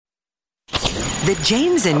The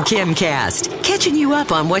James and Kim Cast, catching you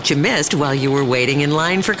up on what you missed while you were waiting in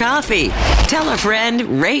line for coffee. Tell a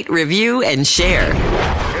friend, rate, review, and share.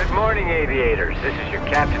 Good morning, aviators. This is your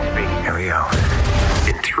captain speaking. Here we go.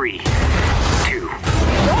 In 3, 2,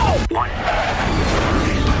 1.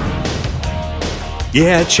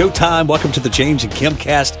 Yeah, it's showtime. Welcome to the James and Kim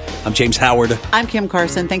Cast. I'm James Howard. I'm Kim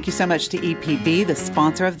Carson. Thank you so much to EPB, the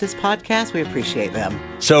sponsor of this podcast. We appreciate them.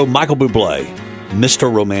 So, Michael Bublé,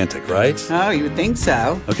 Mr. Romantic, right? Oh, you would think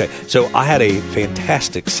so. Okay, so I had a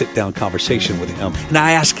fantastic sit-down conversation with him, and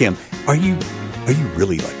I asked him, are you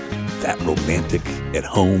really like that romantic at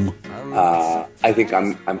home? I think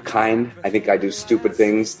I'm kind. I think I do stupid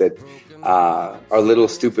things that are little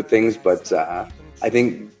stupid things, but I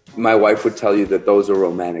think my wife would tell you that those are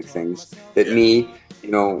romantic things. That me,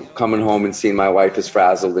 coming home and seeing my wife is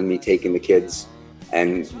frazzled and me taking the kids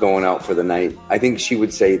and going out for the night. I think she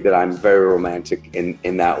would say that I'm very romantic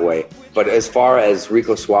in that way. But as far as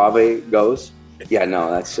Rico Suave goes, yeah, no,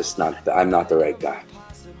 that's just not, I'm not the right guy.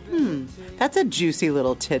 That's a juicy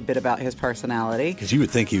little tidbit about his personality. Because you would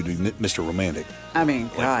think he would be Mr. Romantic. I mean,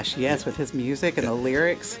 gosh, yes, with his music and the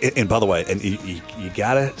lyrics. And by the way, and you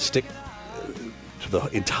got to stick to the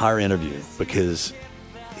entire interview because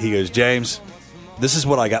he goes, James, this is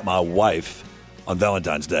what I got my wife on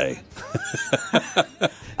Valentine's Day.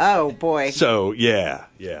 Oh, boy. So, yeah.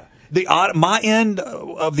 My end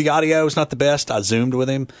of the audio is not the best. I Zoomed with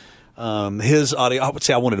him. His audio, I would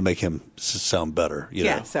say I wanted to make him sound better.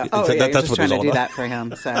 Yeah, so, that's you're what just trying to do about. that for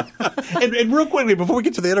him. So. and real quickly, before we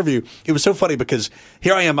get to the interview, it was so funny because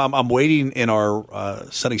here I am, I'm waiting in our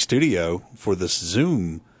sunny studio for this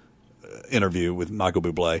Zoom interview with Michael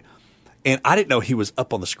Bublé. And I didn't know he was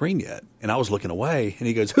up on the screen yet. And I was looking away, and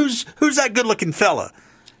he goes, "Who's that good-looking fella?"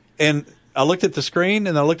 And I looked at the screen,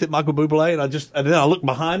 and I looked at Michael Bublé, and then I looked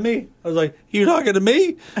behind me. I was like, "You talking to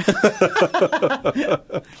me?"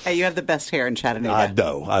 Hey, you have the best hair in Chattanooga. I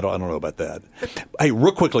know. I don't know about that. Hey,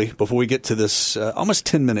 real quickly, before we get to this almost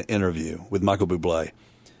 10-minute interview with Michael Bublé,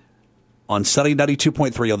 on Sunny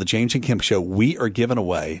 92.3 on the James and Kim Show, we are giving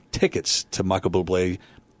away tickets to Michael Bublé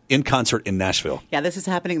in concert in Nashville. Yeah, this is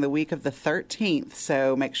happening the week of the 13th,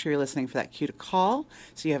 so make sure you're listening for that cue to call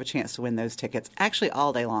so you have a chance to win those tickets, actually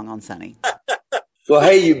all day long on Sunny. Well,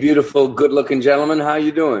 hey, you beautiful, good-looking gentlemen. How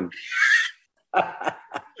you doing? I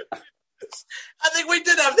think we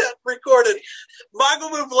did have that recorded. Michael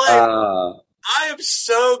Bublé, I am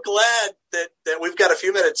so glad that we've got a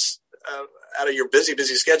few minutes out of your busy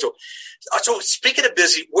schedule. So speaking of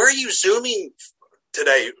busy, where are you Zooming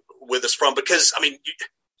today with us from? Because, I mean,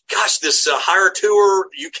 gosh, this Hire Tour,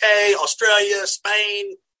 UK, Australia,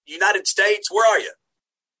 Spain, United States, where are you?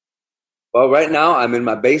 Well, right now I'm in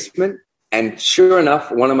my basement, and sure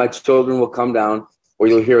enough, one of my children will come down, or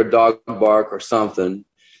you'll hear a dog bark or something.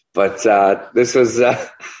 But this was,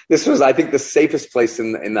 I think, the safest place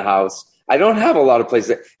in the house. I don't have a lot of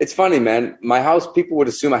places. It's funny, man. My house, people would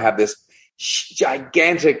assume I have this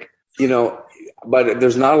gigantic, but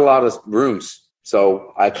there's not a lot of rooms.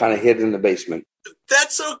 So I kind of hid in the basement.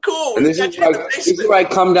 That's so cool. And this is where I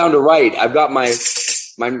come down to write. I've got my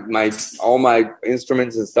all my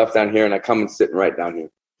instruments and stuff down here, and I come and sit right down here.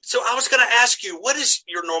 So I was going to ask you, what is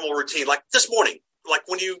your normal routine? Like this morning, like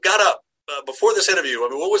when you got up before this interview, I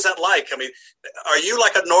mean, what was that like? I mean, are you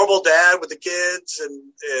like a normal dad with the kids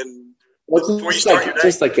and before you start your day?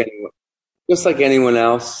 Just like anyone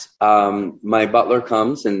else, my butler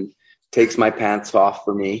comes and takes my pants off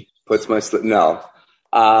for me, puts my slip. No.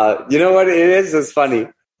 You know what it is? It's funny.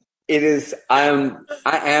 It is, I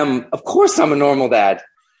am, of course I'm a normal dad.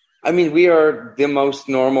 I mean, we are the most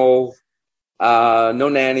normal, no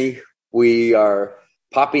nanny. We are,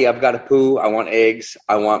 Poppy, I've got to poo. I want eggs.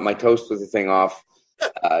 I want my toast with the thing off.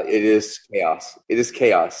 It is chaos. It is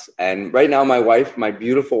chaos. And right now my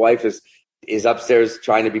beautiful wife is upstairs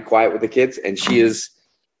trying to be quiet with the kids, and she is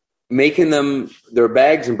making them their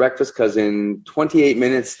bags and breakfast because in 28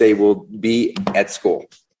 minutes they will be at school.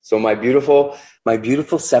 So my beautiful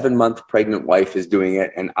 7-month pregnant wife is doing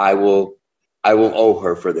it, and I will owe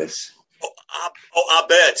her for this. I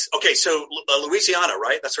bet. Okay, so Louisiana,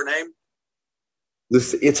 right? That's her name?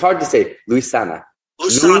 It's hard to say. Louisiana.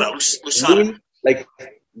 Louisiana. Like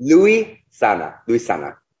Louisiana. Is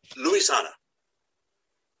that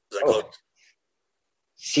close?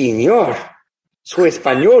 Señor, su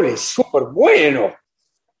español es súper bueno.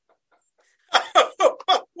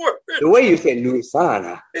 The way you say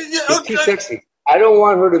Louisiana is too sexy. I don't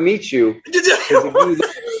want her to meet you. Because if you look her in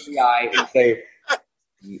the eye and say,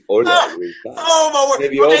 hola, Louisiana. Oh, my word.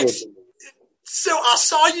 Maybe Okay. over. So I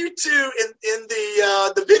saw you two in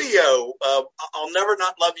the video. I'll Never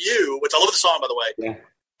Not Love You, which I love the song, by the way. Yeah.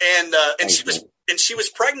 And and she was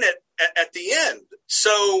pregnant at the end.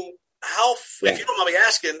 So if you don't mind me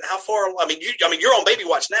asking, how far? I mean, you're on baby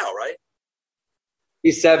watch now, right?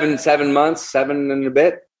 She's 7 months, 7 and a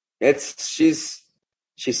bit. She's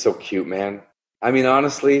so cute, man. I mean,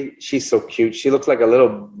 honestly, she's so cute. She looks like a little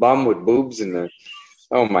bum with boobs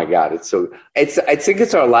oh my God. I think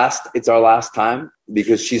it's our last time,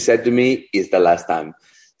 because she said to me, it's the last time.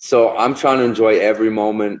 So I'm trying to enjoy every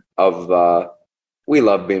moment of, we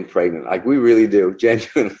love being pregnant. Like, we really do.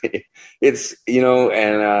 Genuinely. It's,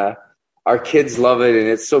 and, our kids love it, and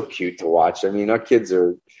it's so cute to watch. I mean, our kids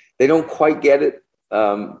they don't quite get it.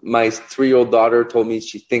 My 3-year-old daughter told me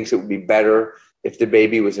she thinks it would be better if the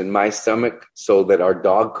baby was in my stomach so that our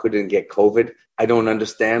dog couldn't get COVID. I don't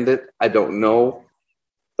understand it. I don't know.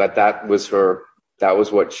 But that was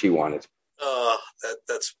what she wanted.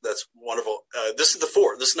 That's wonderful. This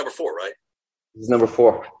is number 4, right? This is number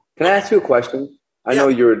 4. Can I ask you a question? I know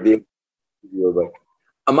you're the interviewer, but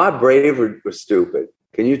am I brave or stupid?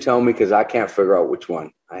 Can you tell me? Because I can't figure out which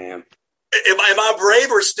one I am. Am I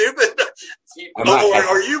brave or stupid? Or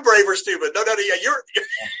are you brave or stupid? No, yeah,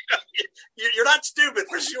 you're not stupid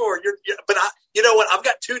for sure. But you know what? I've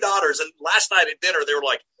got 2 daughters, and last night at dinner they were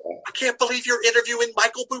like, "I can't believe you're interviewing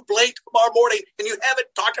Michael Bublé tomorrow morning, and you haven't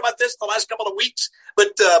talked about this the last couple of weeks."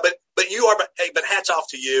 But you are. But hats off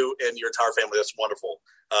to you and your entire family. That's wonderful.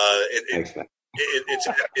 Thanks, man.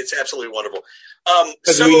 It's absolutely wonderful.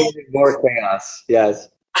 So we needed more chaos. Yes.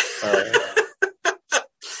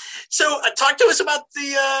 So talk to us about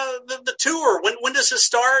the tour. When does this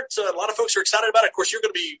start? A lot of folks are excited about it. Of course, you're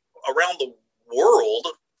going to be around the world,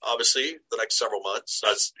 obviously, the next several months.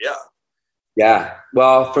 Yeah.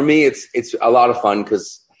 Well, for me, it's a lot of fun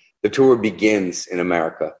because the tour begins in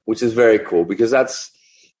America, which is very cool because that's,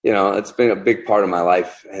 it's been a big part of my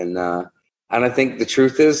life. And I think the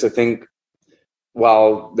truth is,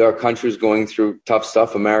 while there are countries going through tough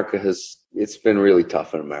stuff, it's been really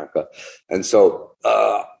tough in America. And so,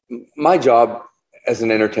 my job as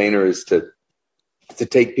an entertainer is to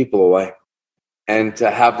take people away and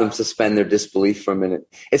to have them suspend their disbelief for a minute.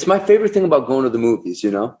 It's my favorite thing about going to the movies,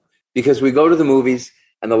 because we go to the movies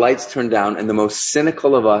and the lights turn down and the most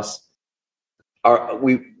cynical of us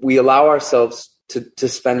we allow ourselves to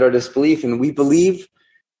suspend our disbelief, and we believe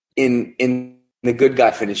in the good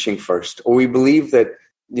guy finishing first, or we believe that,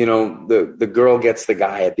 the girl gets the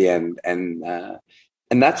guy at the end. And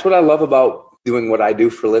that's what I love about doing what I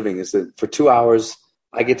do for a living, is that for 2 hours,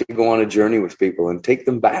 I get to go on a journey with people and take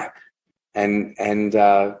them back. And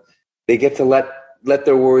they get to let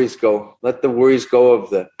their worries go, let the worries go of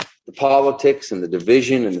the politics and the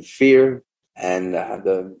division and the fear and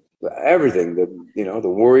everything, the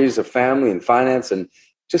worries of family and finance, and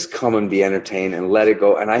just come and be entertained and let it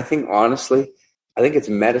go. And I think, honestly, it's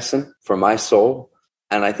medicine for my soul.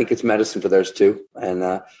 And I think it's medicine for theirs too. And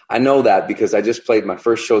I know that because I just played my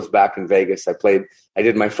first shows back in Vegas. I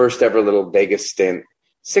did my first ever little Vegas stint,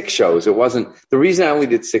 6 shows. It wasn't, the reason I only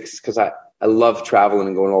did 6 is because I love traveling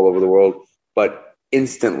and going all over the world. But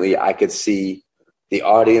instantly I could see the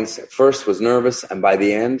audience at first was nervous. And by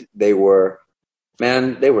the end, they were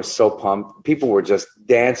so pumped. People were just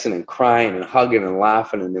dancing and crying and hugging and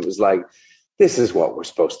laughing. And it was like, this is what we're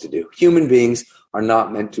supposed to do. Human beings are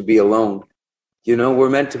not meant to be alone. We're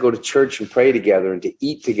meant to go to church and pray together and to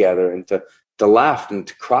eat together and to laugh and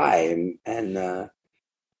to cry. And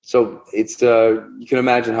so it's, you can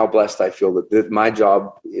imagine how blessed I feel that my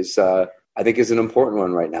job is, I think is an important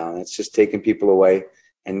one right now. And it's just taking people away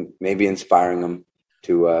and maybe inspiring them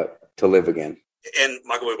to live again. And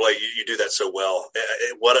Michael Bublé, you do that so well.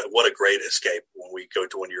 What a great escape when we go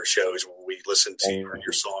to one of your shows, when we listen to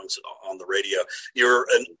your songs on the radio. You're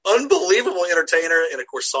an unbelievable entertainer and, of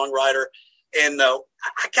course, songwriter. And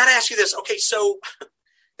I got to ask you this. Okay, so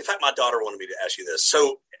in fact, my daughter wanted me to ask you this.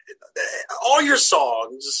 So all your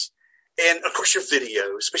songs and, of course, your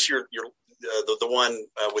videos, especially the one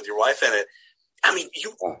with your wife in it, I mean,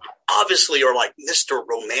 you obviously are like Mr.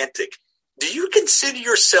 Romantic. Do you consider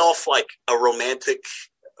yourself like a romantic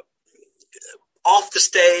off the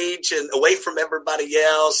stage and away from everybody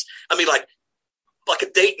else? I mean, like a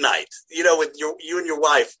date night, with you and your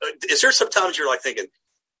wife. Is there sometimes you're like thinking,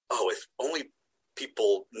 oh, if only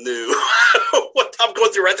people knew what I'm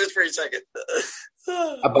going through right this very second?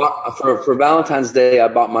 I bought for Valentine's Day. I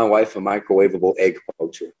bought my wife a microwavable egg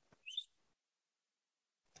poacher.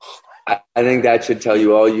 I think that should tell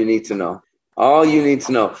you all you need to know. All you need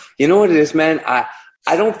to know. You know what it is, man? I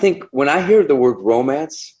don't think when I hear the word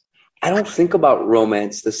romance, I don't think about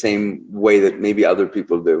romance the same way that maybe other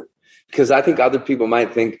people do. because I think other people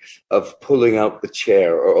might think of pulling out the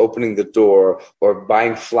chair or opening the door or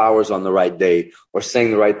buying flowers on the right day or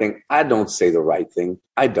saying the right thing. I don't say the right thing.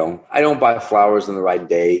 I don't buy flowers on the right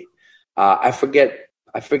day. I forget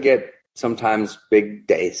sometimes big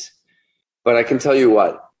days, but I can tell you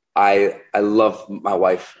what, I love my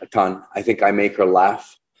wife a ton. I think I make her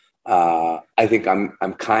laugh. I think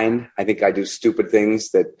I'm kind. I think I do stupid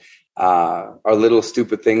things that are little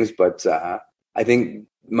stupid things, but I think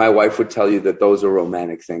my wife would tell you that those are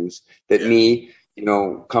romantic things. That me,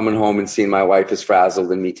 coming home and seeing my wife is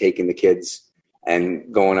frazzled and me taking the kids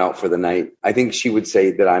and going out for the night. I think she would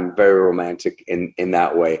say that I'm very romantic in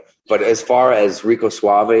that way. But as far as Rico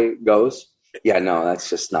Suave goes, yeah, no, that's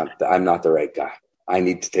just I'm not the right guy. I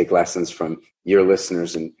need to take lessons from your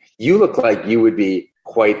listeners. And you look like you would be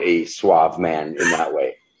quite a suave man in that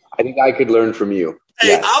way. I think I could learn from you. Hey,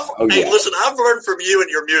 Yes. Listen, I've learned from you and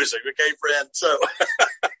your music, okay, friend? So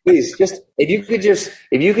Please, if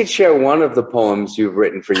you could share one of the poems you've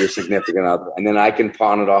written for your significant other, and then I can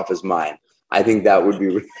pawn it off as mine. I think that would be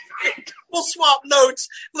really great. We'll swap notes.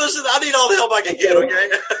 Listen, I need all the help I can get, okay?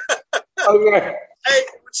 Okay. Hey,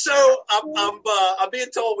 so I'm being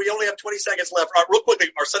told we only have 20 seconds left. Real quickly,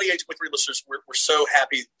 our Sunny 8.3 listeners, we're so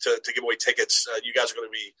happy to give away tickets. You guys are going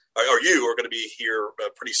to be, or you are going to be here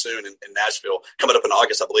pretty soon in Nashville, coming up in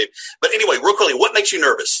August, I believe. But anyway, real quickly, what makes you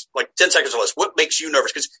nervous? Like 10 seconds or less. What makes you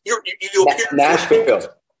nervous? Because you appear Nashville.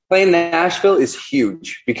 Playing Nashville is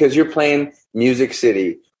huge because you're playing Music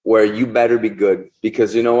City, where you better be good,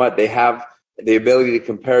 because you know what? They have the ability to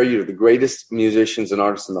compare you to the greatest musicians and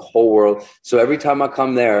artists in the whole world. So every time I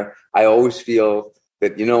come there, I always feel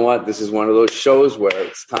that, you know what, this is one of those shows where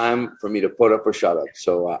it's time for me to put up or shut up.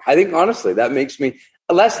 So I think, honestly, that makes me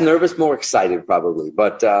less nervous, more excited probably.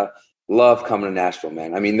 But love coming to Nashville,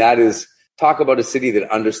 man. I mean, that is, talk about a city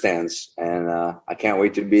that understands. And I can't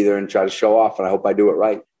wait to be there and try to show off. And I hope I do it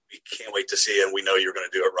right. We can't wait to see you, and we know you're going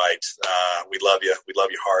to do it right. We love you. We love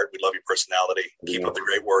your heart. We love your personality. Keep up the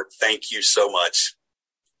great work. Thank you so much.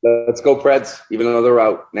 Let's go, Preds. Even another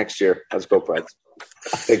route next year. Let's go, Preds.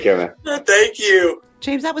 Take care, man. Thank you.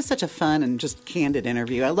 James, that was such a fun and just candid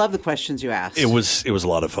interview. I love the questions you asked. It was a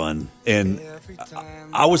lot of fun, and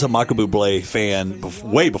I was a Michael Bublé fan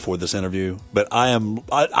way before this interview. But I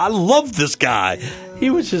love this guy. He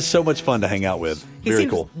was just so much fun to hang out with. Very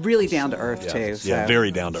cool. Really down to earth too. So. Yeah,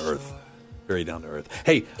 very down to earth. Very down to earth.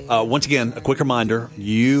 Hey, once again, a quick reminder: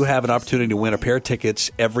 you have an opportunity to win a pair of tickets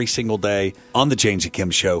every single day on the James and Kim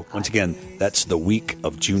Show. Once again, that's the week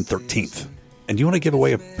of June 13th. And do you want to give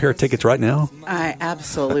away a pair of tickets right now? I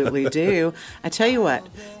absolutely do. I tell you what,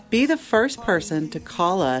 be the first person to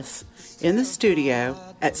call us in the studio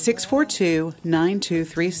at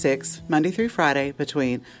 642-9236, Monday through Friday,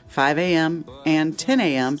 between 5 a.m. and 10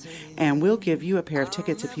 a.m., and we'll give you a pair of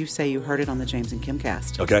tickets if you say you heard it on the James and Kim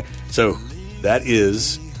Cast. Okay, so that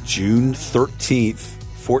is June 13th,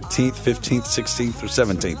 14th, 15th, 16th, or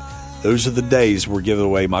 17th. Those are the days we're giving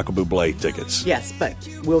away Michael Bublé tickets. Yes, but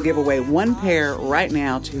we'll give away one pair right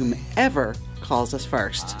now to whomever calls us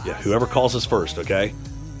first. Yeah, whoever calls us first, okay?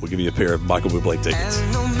 We'll give you a pair of Michael Bublé tickets.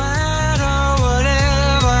 And no matter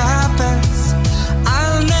whatever happens,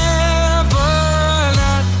 I'll never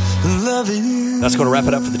not love you. That's going to wrap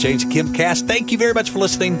it up for the James and Kim Cast. Thank you very much for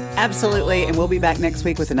listening. Absolutely, and we'll be back next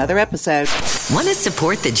week with another episode. Want to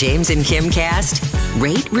support the James and Kim Cast?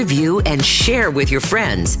 Rate, review, and share with your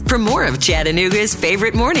friends. For more of Chattanooga's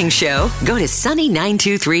favorite morning show, go to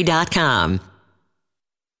sunny923.com.